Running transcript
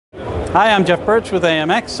Hi, I'm Jeff Birch with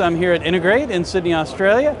AMX. I'm here at Integrate in Sydney,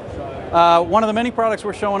 Australia. One of the many products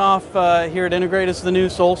we're showing off here at Integrate is the new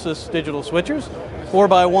Solecis digital switchers.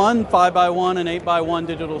 4x1, 5x1, and 8x1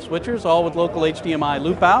 digital switchers, all with local HDMI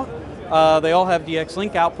loop out. They all have DX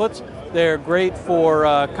Link outputs. They're great for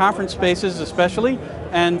conference spaces especially,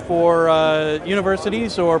 and for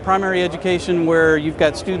universities or primary education where you've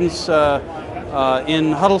got students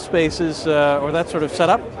in huddle spaces or that sort of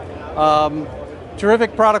setup.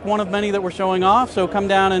 Terrific product, one of many that we're showing off, so come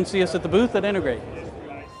down and see us at the booth at Integrate.